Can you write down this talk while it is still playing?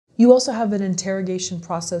You also have an interrogation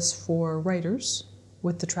process for writers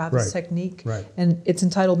with the Travis technique. Right. And it's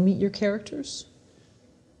entitled Meet Your Characters.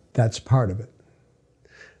 That's part of it.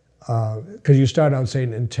 Because you start out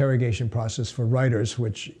saying interrogation process for writers,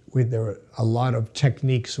 which there are a lot of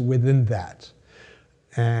techniques within that.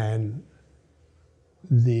 And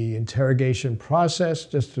the interrogation process,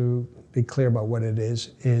 just to be clear about what it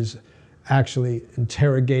is actually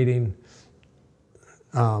interrogating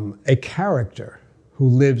a character who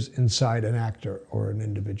lives inside an actor or an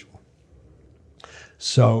individual.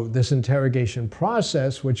 So this interrogation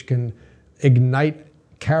process, which can ignite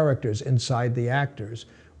characters inside the actors,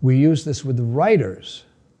 we use this with writers,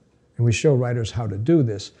 and we show writers how to do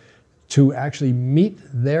this, to actually meet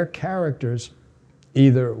their characters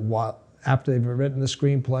either after they've written the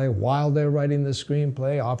screenplay, while they're writing the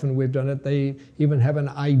screenplay. Often we've done it, they even have an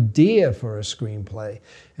idea for a screenplay,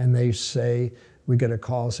 and they say, we get a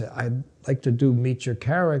call, say, I'd like to do Meet Your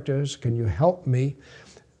Characters, can you help me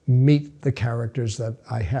meet the characters that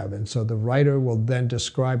I have? And so the writer will then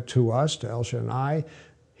describe to us, to Elsha and I,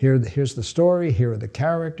 here's the story, here are the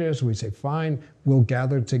characters. We say, fine, we'll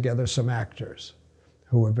gather together some actors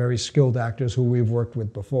who are very skilled actors who we've worked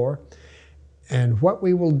with before. And what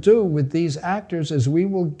we will do with these actors is we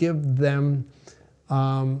will give them,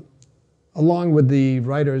 along with the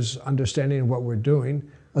writer's understanding of what we're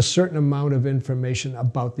doing, a certain amount of information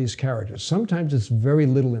about these characters. Sometimes it's very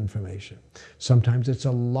little information. Sometimes it's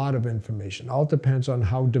a lot of information. All depends on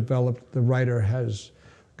how developed the writer has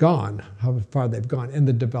gone, how far they've gone in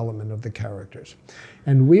the development of the characters.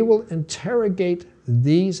 And we will interrogate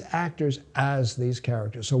these actors as these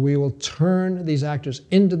characters. So we will turn these actors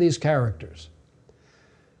into these characters.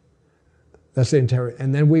 That's the interrogation.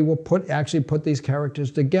 And then we will actually put these characters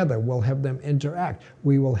together. We'll have them interact.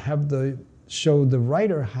 We will have show the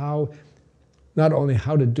writer not only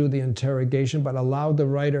how to do the interrogation, but allow the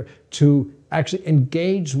writer to actually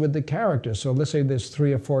engage with the characters. So let's say there's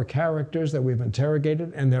 3 or 4 characters that we've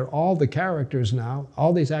interrogated, and they're all the characters now.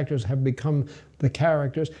 All these actors have become the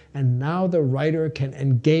characters, and now the writer can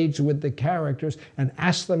engage with the characters and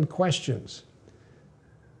ask them questions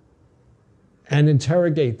and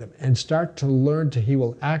interrogate them and start to learn he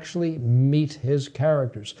will actually meet his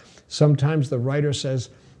characters. Sometimes the writer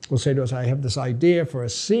will say to us, I have this idea for a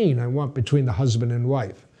scene I want between the husband and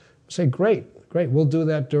wife. We'll say, great, we'll do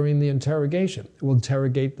that during the interrogation. We'll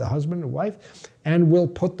interrogate the husband and wife, and we'll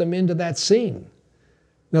put them into that scene.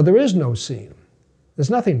 Now, there is no scene. There's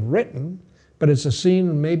nothing written, but it's a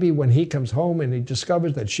scene maybe when he comes home and he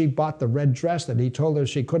discovers that she bought the red dress that he told her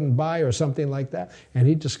she couldn't buy or something like that, and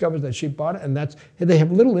he discovers that she bought it, and they have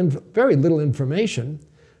very little information,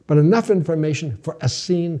 but enough information for a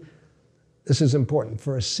scene. This is important,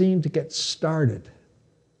 for a scene to get started.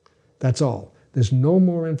 That's all. There's no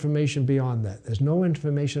more information beyond that. There's no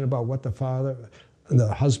information about what the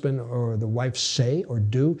husband or the wife say or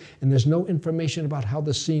do, and there's no information about how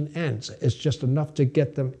the scene ends. It's just enough to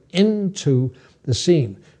get them into the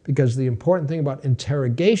scene. Because the important thing about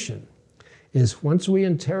interrogation is once we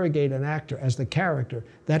interrogate an actor as the character,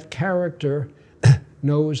 that character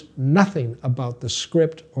knows nothing about the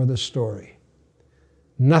script or the story.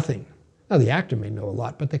 Nothing. Now, the actor may know a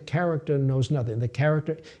lot, but the character knows nothing. The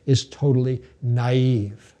character is totally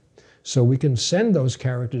naive. So we can send those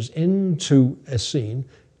characters into a scene,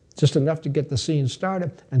 just enough to get the scene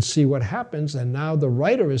started and see what happens. And now the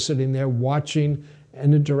writer is sitting there watching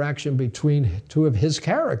an interaction between 2 of his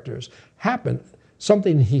characters happen,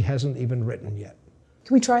 something he hasn't even written yet.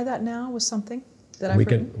 Can we try that now with something that I've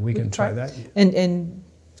written? We can try that. And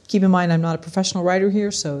keep in mind, I'm not a professional writer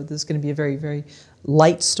here, so this is going to be a very, very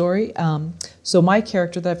light story. So my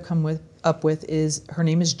character that I've come up with her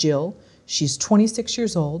name is Jill. She's 26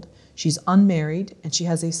 years old. She's unmarried, and she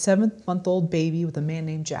has a 7-month-old baby with a man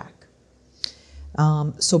named Jack.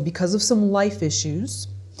 So because of some life issues,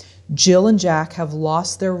 Jill and Jack have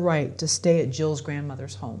lost their right to stay at Jill's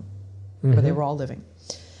grandmother's home, where they were all living.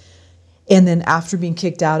 And then after being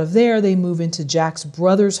kicked out of there, they move into Jack's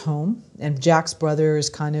brother's home. And Jack's brother is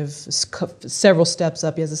kind of several steps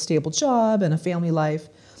up. He has a stable job and a family life.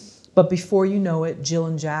 But before you know it, Jill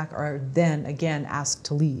and Jack are then again asked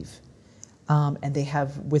to leave. And they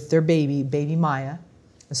have with their baby Maya.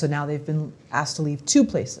 And so now they've been asked to leave 2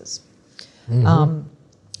 places.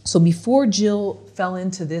 So before Jill fell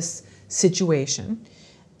into this situation,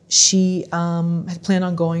 she had planned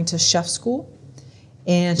on going to chef school.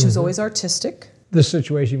 And she was always artistic. This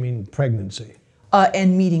situation, you mean pregnancy?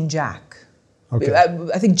 And meeting Jack. Okay.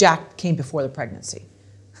 I think Jack came before the pregnancy.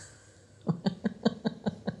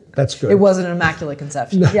 That's good. It wasn't an immaculate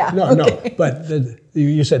conception. No, Yeah. no, Okay. no. But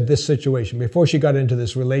you said this situation before she got into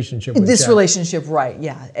this relationship with This Jack. relationship, right?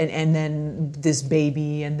 Yeah, and then this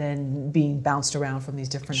baby, and then being bounced around from these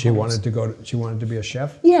different. She homes. wanted to go. She wanted to be a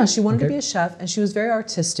chef. Yeah, she wanted to Okay. be a chef, and she was very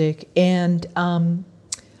artistic. And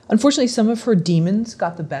unfortunately, some of her demons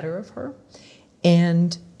got the better of her,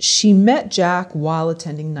 and she met Jack while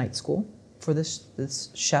attending night school for this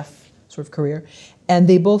chef sort of career, and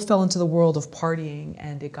they both fell into the world of partying,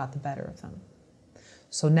 and it got the better of them.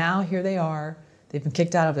 So now here they are. They've been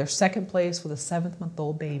kicked out of their second place with a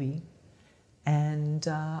 7-month-old baby, and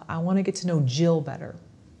I want to get to know Jill better.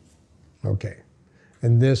 Okay,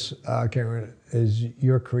 and this Karen is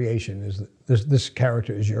your creation. This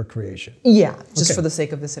character is your creation? Yeah, just Okay. for the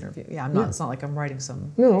sake of this interview. Yeah, I'm not. It's not like I'm writing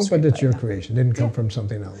some. No, but it's screenplay, your no. creation. Didn't come from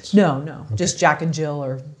something else. No. Just Jack and Jill,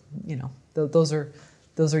 or those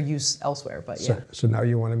are used elsewhere. But yeah. So now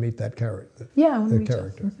you want to meet that character. Yeah, I want to The meet Jill.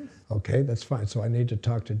 character. Okay, that's fine. So I need to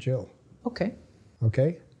talk to Jill. Okay.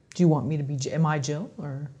 Okay. Do you want me to be? Am I Jill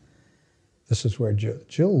or? This is where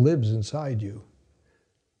Jill lives inside you.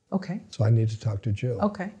 Okay. So I need to talk to Jill.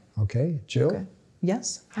 Okay. Okay, Jill. Okay.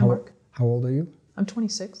 Yes. Hi, Mark. How old are you? I'm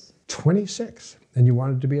 26. 26. And you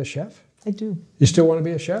wanted to be a chef? I do. You still want to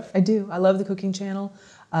be a chef? I do. I love the cooking channel.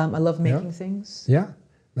 I love making things. Yeah.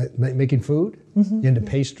 Making food? You into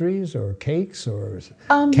pastries or cakes or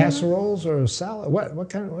casseroles or salad? What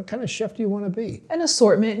kind of chef do you want to be? An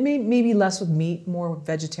assortment, maybe less with meat, more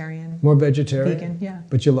vegetarian. More vegetarian? Vegan, yeah.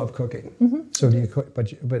 But you love cooking. So do you cook?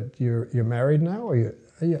 But you're married now, or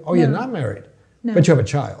you're not married? No. But you have a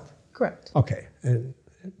child. Correct. Okay.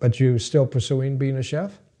 But you still pursuing being a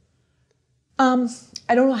chef?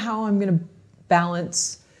 I don't know how I'm going to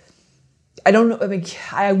balance. I don't know. I mean,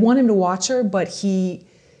 I want him to watch her, but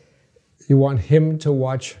You want him to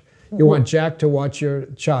watch. You want Jack to watch your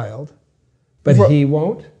child, but he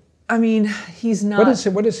won't. I mean, he's not.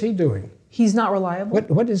 What is he doing? He's not reliable.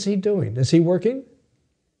 What is he doing? Is he working?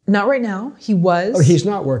 Not right now. He was. Oh, he's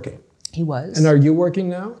not working. He was. And are you working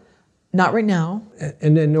now? Not right now.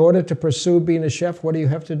 And in order to pursue being a chef, what do you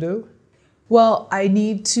have to do? Well, I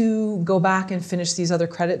need to go back and finish these other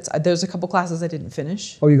credits. There's a couple classes I didn't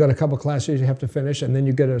finish. Oh, you got a couple classes you have to finish, and then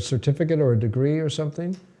you get a certificate or a degree or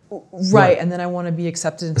something? Right, and then I want to be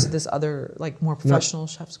accepted into this other, like, more professional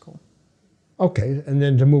chef school. Okay, and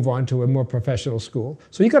then to move on to a more professional school.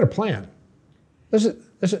 So you got a plan. This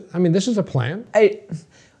is a plan.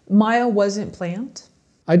 Maya wasn't planned.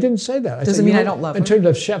 I didn't say that. I Doesn't said mean you I don't love In her. terms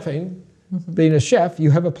of chefing, being a chef,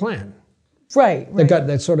 you have a plan. Right.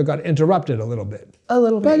 That sort of got interrupted a little bit. A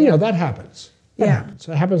little bit. But yeah. that happens. That Yeah. happens.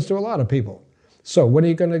 It happens to a lot of people. So when are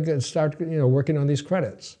you going to start working on these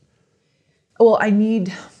credits? Well, I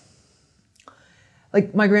need,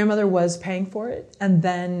 like, my grandmother was paying for it, and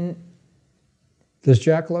then Does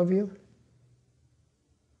Jack love you?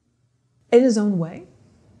 in his own way.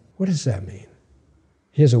 What does that mean?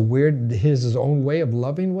 He has his own way of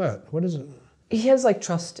loving what? What is it? He has, like,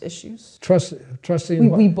 trust issues. Trusting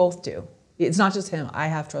what? We both do. It's not just him. I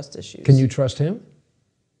have trust issues. Can you trust him?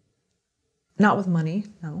 Not with money,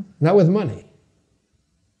 no. Not with money.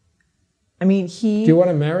 I mean, Do you want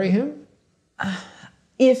to marry him?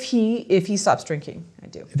 if he stops drinking, I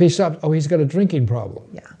do. If he stops, he's got a drinking problem.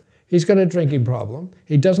 Yeah. He's got a drinking problem.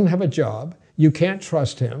 He doesn't have a job. You can't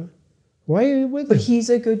trust him. Why are you with But him? he's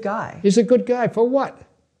a good guy. He's a good guy. For what?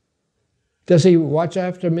 Does he watch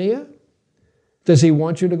after Mia? Does he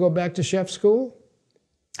want you to go back to chef school?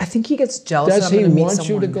 I think he gets jealous Does that I'm he going to meet want you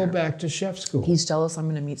someone to go there. back to chef school? He's jealous I'm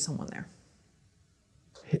going to meet someone there.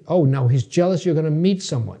 Oh, no, he's jealous you're going to meet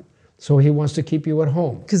someone. So he wants to keep you at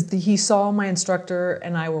home. Because he saw my instructor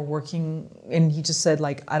and I were working, and he just said,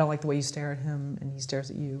 like, I don't like the way you stare at him, and he stares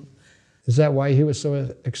at you. Is that why he was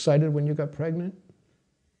so excited when you got pregnant?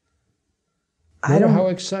 I don't Remember how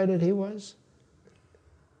excited he was?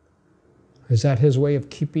 Is that his way of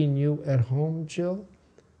keeping you at home, Jill?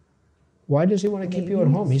 Why does he want to keep you at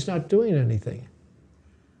home? He's not doing anything.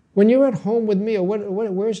 When you're at home with Mia,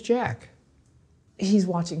 where's Jack? He's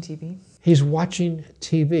watching TV. He's watching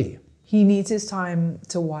TV. He needs his time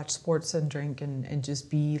to watch sports and drink and just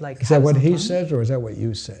be like. Is that what he fun. says, or is that what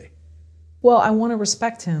you say? Well, I want to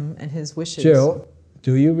respect him and his wishes. Jill,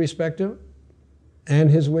 do you respect him and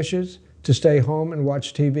his wishes to stay home and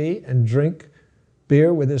watch TV and drink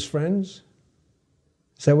beer with his friends?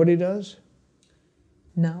 Is that what he does?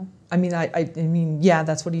 No. I mean, I mean, yeah,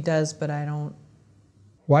 that's what he does, but I don't.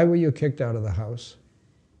 Why were you kicked out of the house?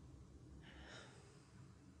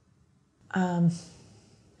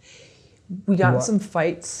 We got in some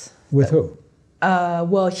fights. With who?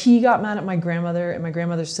 Well, he got mad at my grandmother, and my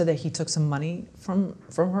grandmother said that he took some money from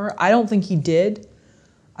her. I don't think he did.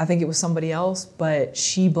 I think it was somebody else, but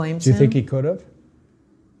she blames Do him. you think he could have?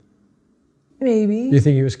 Maybe. Do you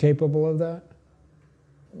think he was capable of that?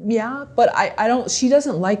 Yeah, but I don't, she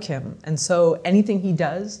doesn't like him. And so anything he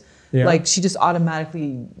does, Yeah. like she just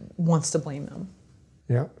automatically wants to blame him.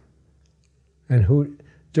 Yeah. And who,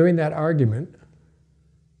 during that argument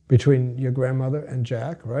between your grandmother and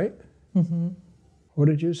Jack, right? Mm-hmm. What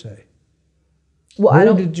did you say? Well,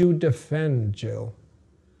 Who did you defend, Jill?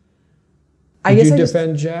 I Did guess you I just,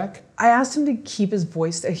 defend Jack? I asked him to keep his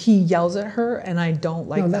voice. He yells at her, and I don't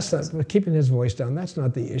like No, that. that's not, keeping his voice down, that's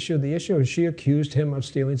not the issue. The issue is she accused him of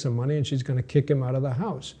stealing some money and she's going to kick him out of the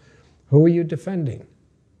house. Who are you defending?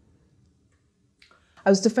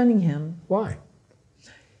 I was defending him. Why?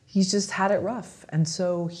 He's just had it rough, and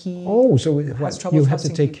so he Oh, so has what, trouble you have to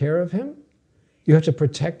trusting take people. care of him? You have to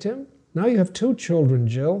protect him? Now you have 2 children,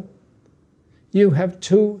 Jill. You have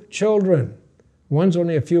 2 children. One's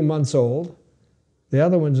only a few months old. The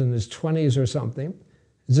other one's in his 20s or something.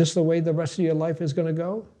 Is this the way the rest of your life is going to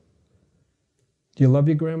go? Do you love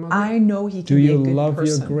your grandmother? I know he can Do be a you good love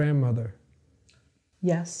person. your grandmother?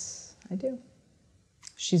 Yes, I do.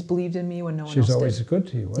 She's believed in me when no one She's else always did. good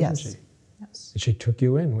to you, wasn't Yes. she? Yes. She took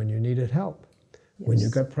you in when you needed help. When you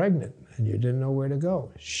Yes. got pregnant and you didn't know where to go.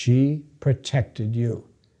 She protected you.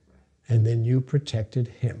 And then you protected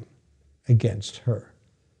him against her.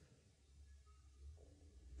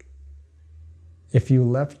 If you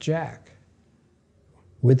left Jack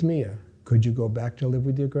with Mia, could you go back to live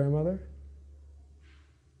with your grandmother?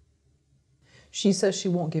 She says she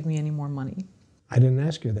won't give me any more money. I didn't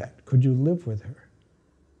ask you that. Could you live with her?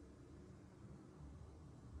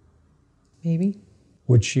 Maybe.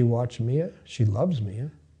 Would she watch Mia? She loves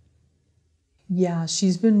Mia. Yeah,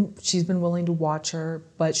 she's been want to watch her,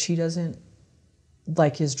 but she doesn't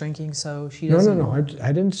like his drinking, so she doesn't. No. I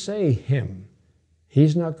didn't say him.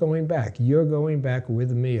 He's not going back. You're going back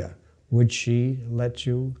with Mia. Would she let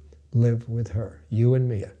you live with her, you and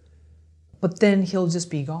Mia? But then he'll just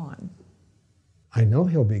be gone. I know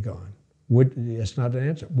he'll be gone. It's not an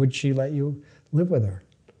answer. Would she let you live with her?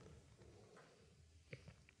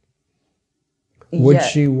 Would Yeah.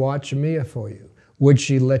 she watch Mia for you? Would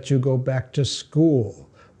she let you go back to school?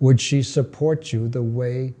 Would she support you the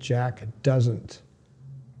way Jack doesn't?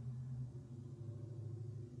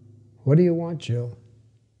 What do you want, Jill?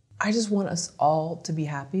 I just want us all to be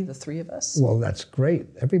happy, the 3 of us. Well, that's great.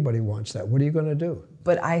 Everybody wants that. What are you going to do?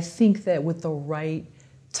 But I think that with the right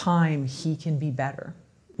time, he can be better.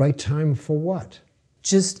 Right time for what?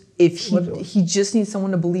 Just if he just needs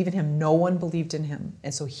someone to believe in him. No one believed in him,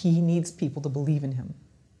 and so he needs people to believe in him.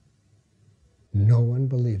 No one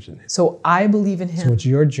believes in him. So I believe in him. So it's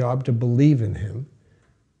your job to believe in him.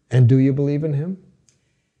 And do you believe in him?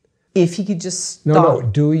 If he could just stop. No.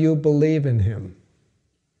 Do you believe in him?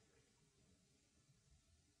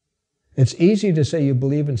 It's easy to say you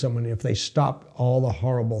believe in someone if they stop all the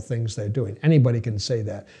horrible things they're doing. Anybody can say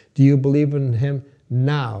that. Do you believe in him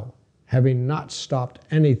now, having not stopped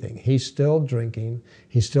anything? He's still drinking.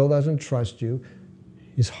 He still doesn't trust you.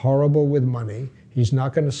 He's horrible with money. He's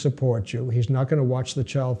not going to support you. He's not going to watch the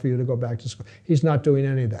child for you to go back to school. He's not doing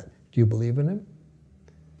any of that. Do you believe in him?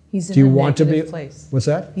 He's in Do you a want to negative be? place. What's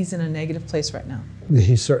that? He's in a negative place right now.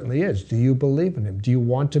 He certainly is. Do you believe in him? Do you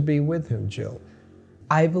want to be with him, Jill?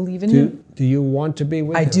 I believe in him. Do you want to be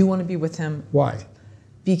with him? I do want to be with him Why?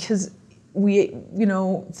 because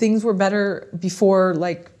things were better before,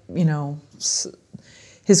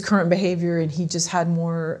 his current behavior, and he just had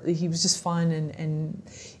more, he was just fun, and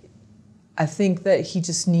I think that he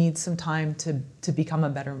just needs some time to become a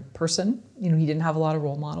better person. He didn't have a lot of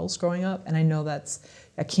role models growing up, and I know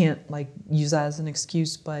I can't use that as an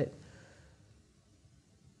excuse, but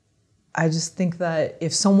I just think that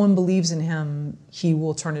if someone believes in him, he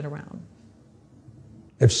will turn it around.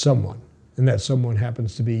 If someone, and that someone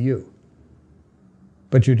happens to be you,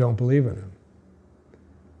 but you don't believe in him.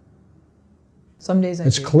 Some days I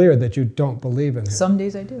It's do. clear that you don't believe in him. Some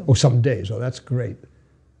days I do. Oh, some days. Oh, that's great.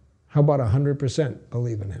 How about 100%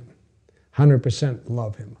 believe in him? 100%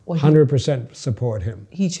 love him? Well, 100% support him?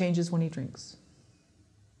 He changes when he drinks.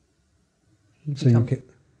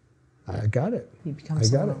 I got it. He becomes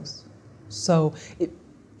I got someone it. else. So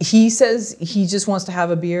he says he just wants to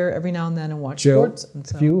have a beer every now and then and watch Jill, sports. And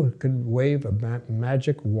so if you could wave a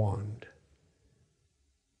magic wand,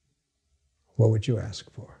 what would you ask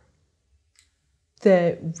for?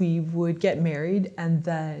 that we would get married and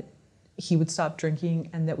that he would stop drinking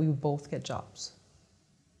and that we would both get jobs.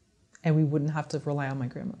 And we wouldn't have to rely on my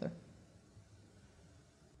grandmother.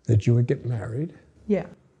 That you would get married? Yeah.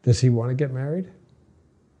 Does he want to get married?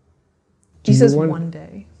 He says one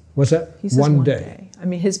day. What's that? He says one day. I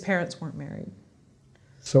mean, his parents weren't married.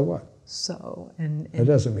 So what? So, That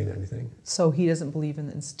doesn't mean anything. so he doesn't believe in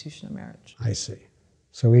the institution of marriage. I see.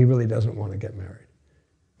 So he really doesn't want to get married.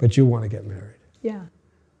 But you want to get married. Yeah.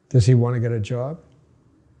 Does he want to get a job?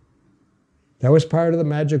 That was part of the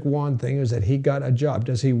magic wand thing, is that he got a job.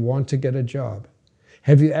 Does he want to get a job?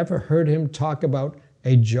 Have you ever heard him talk about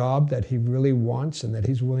a job that he really wants and that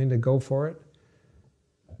he's willing to go for it?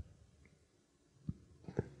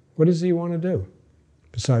 What does he want to do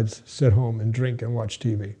besides sit home and drink and watch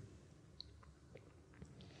TV?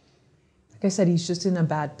 Like I said, he's just in a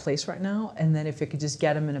bad place right now, and then if it could just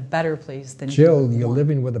get him in a better place, then Jill, you're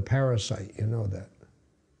living with a parasite. You know that.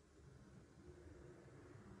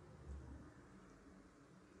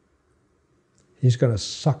 He's going to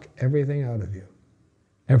suck everything out of you.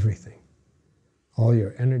 Everything. All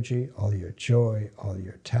your energy, all your joy, all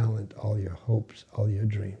your talent, all your hopes, all your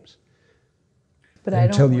dreams. But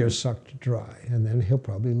until you're sucked dry, and then he'll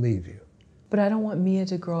probably leave you. But I don't want Mia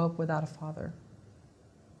to grow up without a father.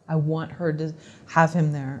 I want her to have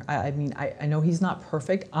him there. I mean, I know he's not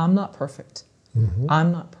perfect. I'm not perfect. Mm-hmm.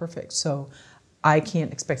 I'm not perfect, so I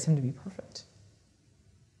can't expect him to be perfect.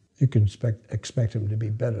 You can expect him to be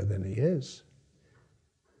better than he is.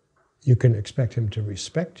 You can expect him to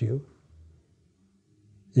respect you.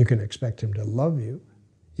 You can expect him to love you.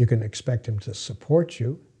 You can expect him to support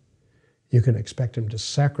you. You can expect him to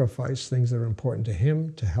sacrifice things that are important to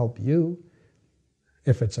him to help you,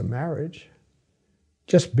 if it's a marriage.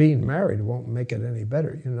 Just being married won't make it any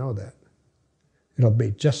better, you know that. It'll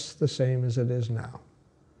be just the same as it is now.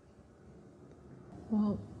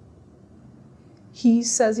 Well, he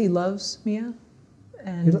says he loves Mia,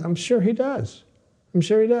 and I'm sure he does. I'm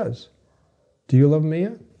sure he does. Do you love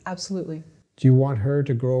Mia? Absolutely. Do you want her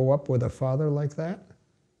to grow up with a father like that?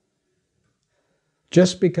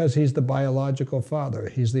 Just because he's the biological father,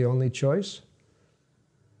 he's the only choice?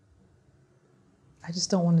 I just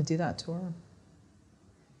don't want to do that to her.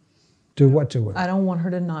 Do what to her? I don't want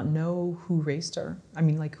her to not know who raised her. I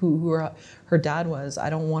mean, like who her dad was. I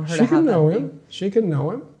don't want her to have She can know that him. She can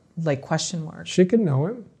know him. like question mark. She can know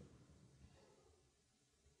him.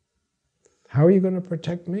 How are you going to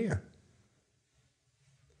protect Mia?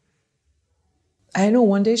 I know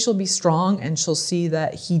one day she'll be strong and she'll see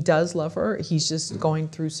that he does love her. He's just going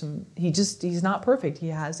through he's not perfect. He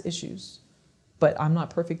has issues. But I'm not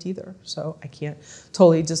perfect either. So I can't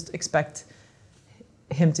totally just expect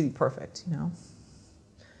him to be perfect, you know?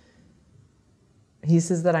 He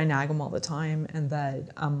says that I nag him all the time and that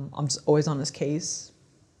I'm just always on his case.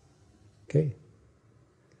 Okay.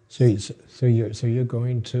 So you're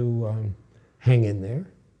going to hang in there?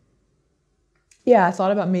 Yeah, I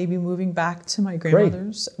thought about maybe moving back to my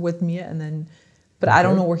grandmother's with Mia, and then, but I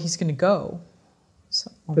don't know where he's going to go.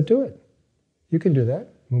 So. But do it. You can do that.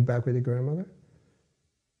 Move back with your grandmother.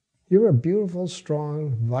 You're a beautiful,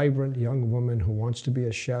 strong, vibrant young woman who wants to be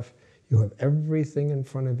a chef. You have everything in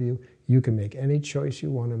front of you. You can make any choice you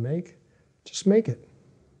want to make. Just make it.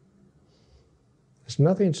 There's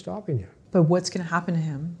nothing stopping you. But what's going to happen to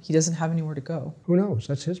him? He doesn't have anywhere to go. Who knows?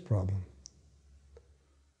 That's his problem.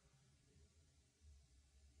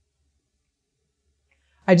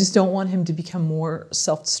 I just don't want him to become more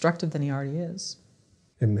self-destructive than he already is.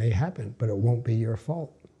 It may happen, but it won't be your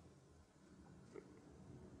fault.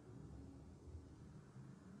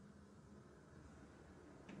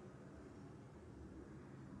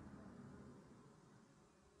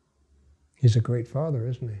 He's a great father,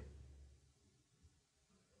 isn't he?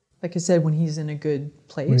 Like I said, when he's in a good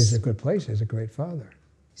place. When he's in a good place, he's a great father.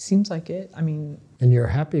 Seems like it. I mean. And you're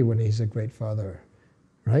happy when he's a great father,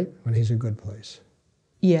 right? When he's a good place.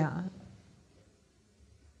 Yeah.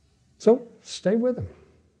 So stay with him.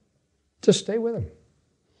 Just stay with him.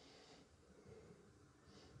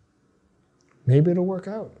 Maybe it'll work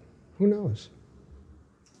out. Who knows?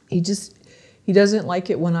 He doesn't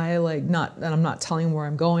like it when I'm not telling him where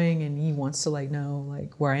I'm going, and he wants to know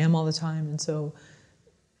where I am all the time, and so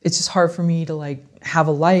it's just hard for me to have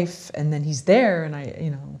a life, and then he's there,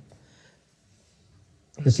 and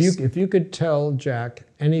If you could tell Jack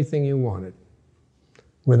anything you wanted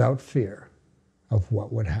without fear of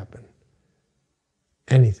what would happen,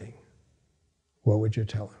 anything, what would you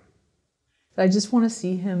tell him? I just want to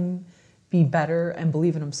see him be better and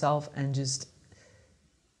believe in himself, and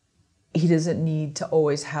he doesn't need to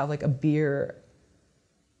always have a beer,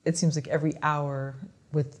 it seems like every hour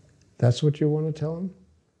with... That's what you want to tell him?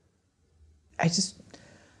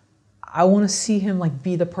 I want to see him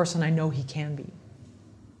be the person I know he can be.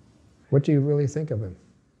 What do you really think of him?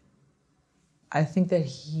 I think that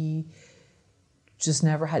he just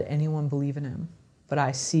never had anyone believe in him, but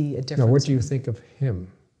I see a difference. No, what do you think of him?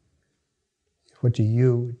 What do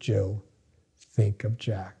you, Jill, think of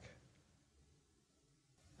Jack?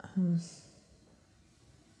 I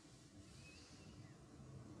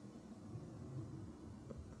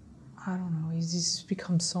don't know. He's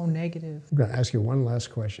become so negative. I'm going to ask you one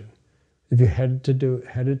last question. If you had to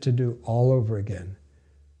do all over again,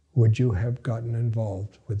 would you have gotten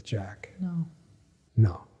involved with Jack? No.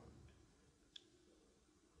 No.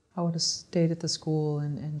 I would have stayed at the school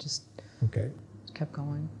and just Okay. kept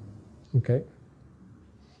going. Okay.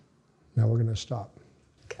 Now we're going to stop.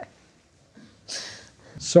 Okay.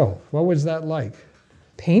 So, what was that like?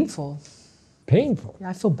 Painful. Painful. Yeah,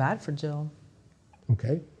 I feel bad for Jill.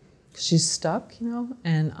 Okay. She's stuck,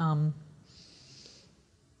 and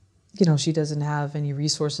she doesn't have any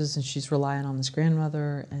resources, and she's relying on this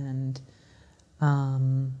grandmother, and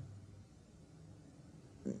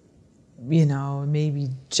maybe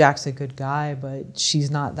Jack's a good guy, but she's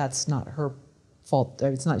not. That's not her fault.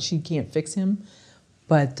 It's not. She can't fix him,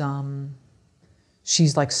 but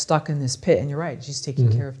she's like stuck in this pit. And you're right. She's taking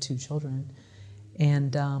care of 2 children,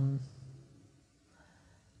 and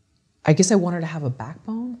I guess I want her to have a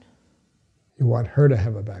backbone. You want her to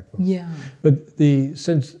have a backbone. Yeah. But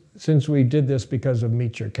since we did this because of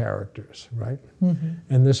Meet Your Characters, right?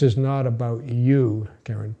 And this is not about you,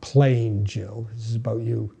 Karen, playing Jill. This is about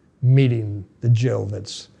you meeting the Jill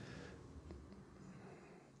that's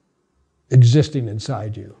existing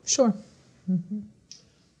inside you. Sure.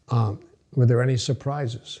 Were there any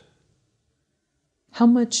surprises? How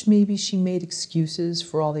much maybe she made excuses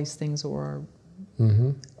for all these things, or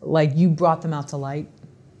like you brought them out to light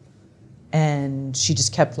and she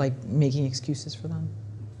just kept like making excuses for them?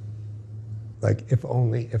 Like, if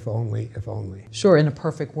only, if only, if only. Sure, in a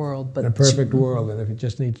perfect world, but in a perfect world, and if it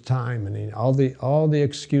just needs time, and all the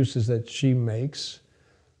excuses that she makes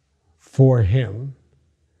for him,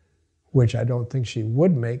 which I don't think she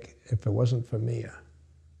would make if it wasn't for Mia.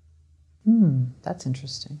 That's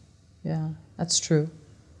interesting. Yeah, that's true.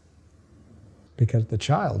 Because the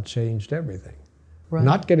child changed everything. Right.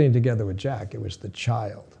 Not getting together with Jack, it was the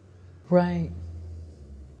child. Right.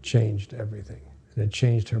 Changed everything. And it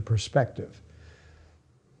changed her perspective.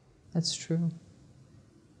 That's true.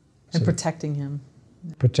 And So protecting him.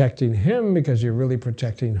 protecting him because you're really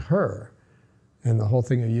protecting her. And the whole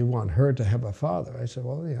thing of you want her to have a father. I said,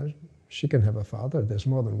 well, yeah, she can have a father. There's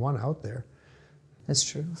more than one out there. That's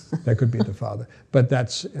true. That could be the father. But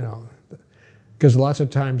that's, because lots of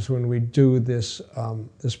times when we do this,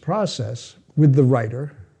 this process with the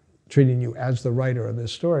writer, treating you as the writer of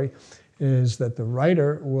this story, is that the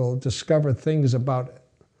writer will discover things about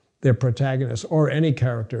their protagonist or any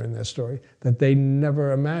character in their story that they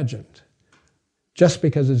never imagined. Just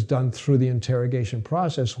because it's done through the interrogation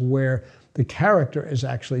process where the character is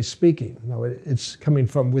actually speaking. Now, it's coming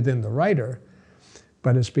from within the writer,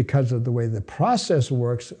 but it's because of the way the process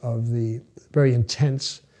works of the very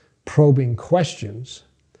intense probing questions.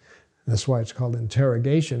 That's why it's called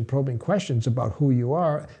interrogation, probing questions about who you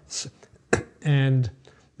are. And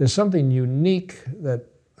there's something unique that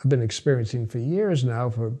I've been experiencing for years now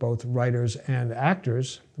for both writers and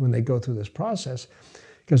actors when they go through this process,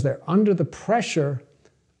 because they're under the pressure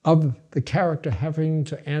of the character having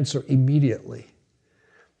to answer immediately.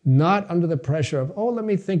 Not under the pressure of, oh, let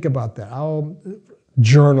me think about that. I'll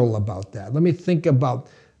journal about that. Let me think about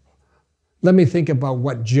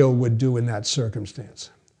what Jill would do in that circumstance.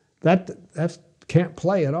 That can't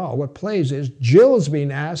play at all. What plays is Jill is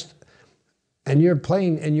being asked, and you're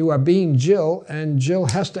playing, and you are being Jill, and Jill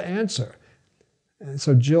has to answer. And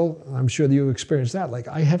so Jill, I'm sure that you experienced that. Like,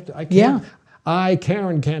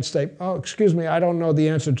 Karen, can't say, oh, excuse me, I don't know the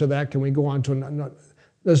answer to that. Can we go on to another?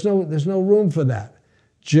 No, there's no room for that.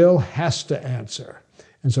 Jill has to answer.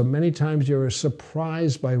 And so many times you're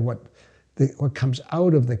surprised by what comes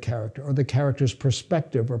out of the character or the character's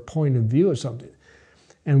perspective or point of view of something.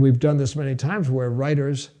 And we've done this many times where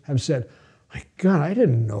writers have said, my God, I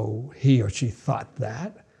didn't know he or she thought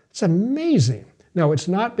that. It's amazing. No, it's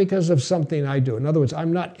not because of something I do. In other words,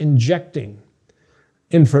 I'm not injecting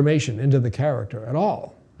information into the character at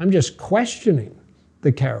all. I'm just questioning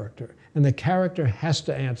the character. And the character has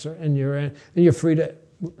to answer, and you're free to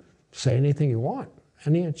say anything you want,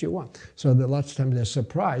 any answer you want. So that lots of times they're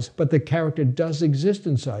surprised, but the character does exist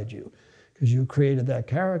inside you because you created that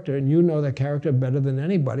character, and you know that character better than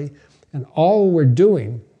anybody. And all we're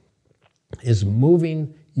doing is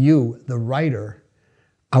moving you, the writer,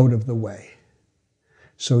 out of the way.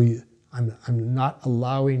 So I'm not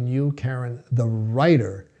allowing you, Karen, the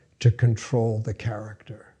writer, to control the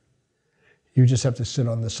character. You just have to sit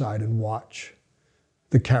on the side and watch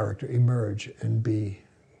the character emerge and be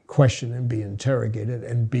questioned and be interrogated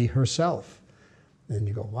and be herself. And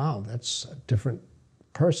you go, wow, that's a different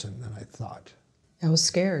person than I thought. I was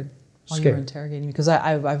scared while you were interrogating me because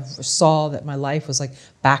I saw that my life was like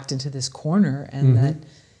backed into this corner and that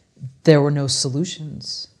there were no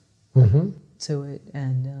solutions to it.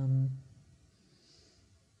 And,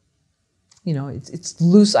 you know, it's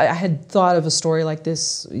loose. I had thought of a story like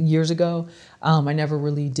this years ago. I never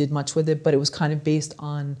really did much with it, but it was kind of based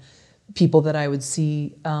on people that I would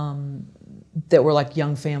see that were like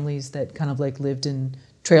young families that kind of like lived in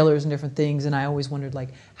trailers and different things, and I always wondered, like,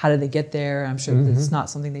 how did they get there? I'm sure that it's not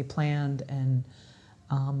something they planned, and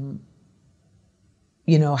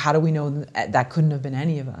you know, how do we know that couldn't have been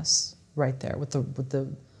any of us right there with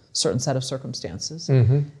the certain set of circumstances?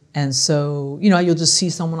 And so, you know, you'll just see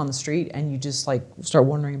someone on the street and you just like start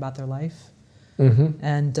wondering about their life,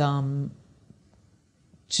 and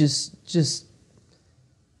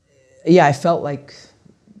yeah,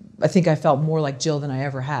 I think I felt more like Jill than I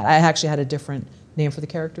ever had. I actually had a different name for the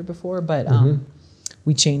character before, but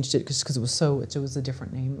we changed it because it was a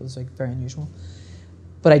different name. It was like very unusual.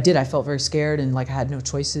 But I felt very scared and like I had no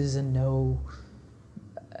choices and no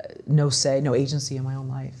say, no agency in my own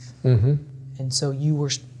life. And so you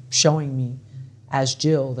were showing me as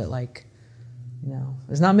Jill that, like, you know,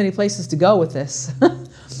 there's not many places to go with this,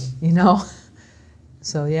 you know?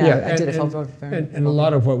 So yeah, I did. It felt very. And a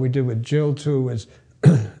lot of what we do with Jill too is,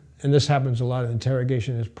 and this happens a lot in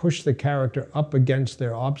interrogation, is push the character up against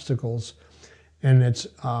their obstacles, and it's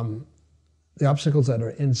the obstacles that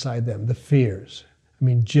are inside them, the fears. I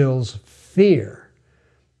mean, Jill's fear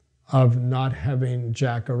of not having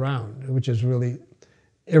Jack around, which is really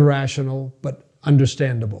irrational but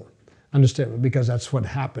understandable because that's what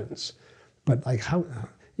happens. But like how?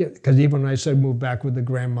 Yeah, because even when I said move back with the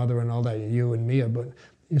grandmother and all that, you and Mia, but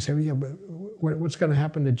you say, well, yeah, but what's going to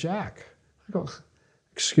happen to Jack? I go,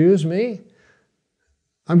 excuse me?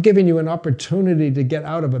 I'm giving you an opportunity to get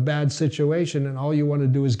out of a bad situation, and all you want to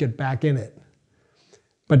do is get back in it.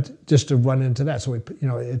 But just to run into that, so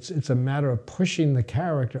it's a matter of pushing the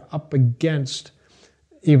character up against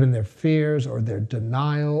even their fears or their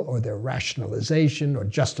denial or their rationalization or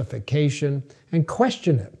justification, and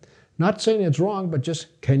question it. Not saying it's wrong, but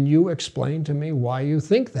just, can you explain to me why you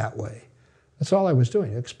think that way? That's all I was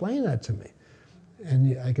doing. Explain that to me.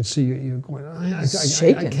 And I could see you going,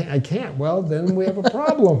 I can't. Well, then we have a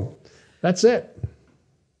problem. That's it.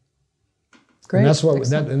 Great.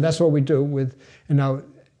 And that's what we do with, and now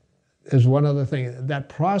there's one other thing. That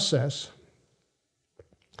process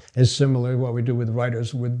is similar to what we do with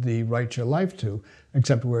writers with the Write Your Life To,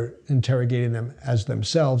 except we're interrogating them as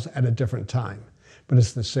themselves at a different time. But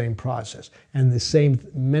it's the same process. And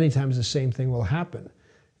many times the same thing will happen.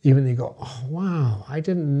 Even you go, oh, wow, I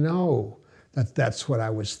didn't know that that's what I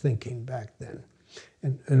was thinking back then.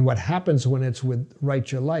 And what happens when it's with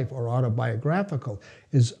Write Your Life or autobiographical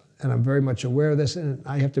is, and I'm very much aware of this, and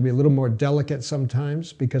I have to be a little more delicate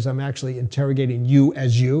sometimes because I'm actually interrogating you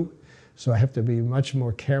as you. So I have to be much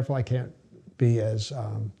more careful. I can't be as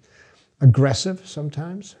aggressive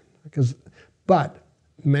sometimes. But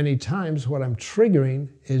many times what I'm triggering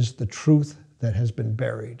is the truth that has been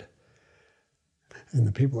buried. And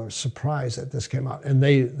the people are surprised that this came out. And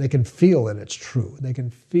they can feel that it's true. They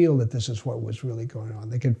can feel that this is what was really going on.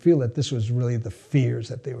 They can feel that this was really the fears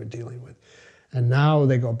that they were dealing with. And now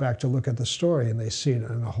they go back to look at the story and they see it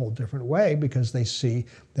in a whole different way because they see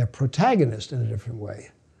their protagonist in a different way.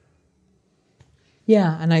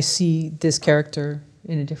 Yeah, and I see this character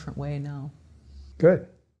in a different way now. Good.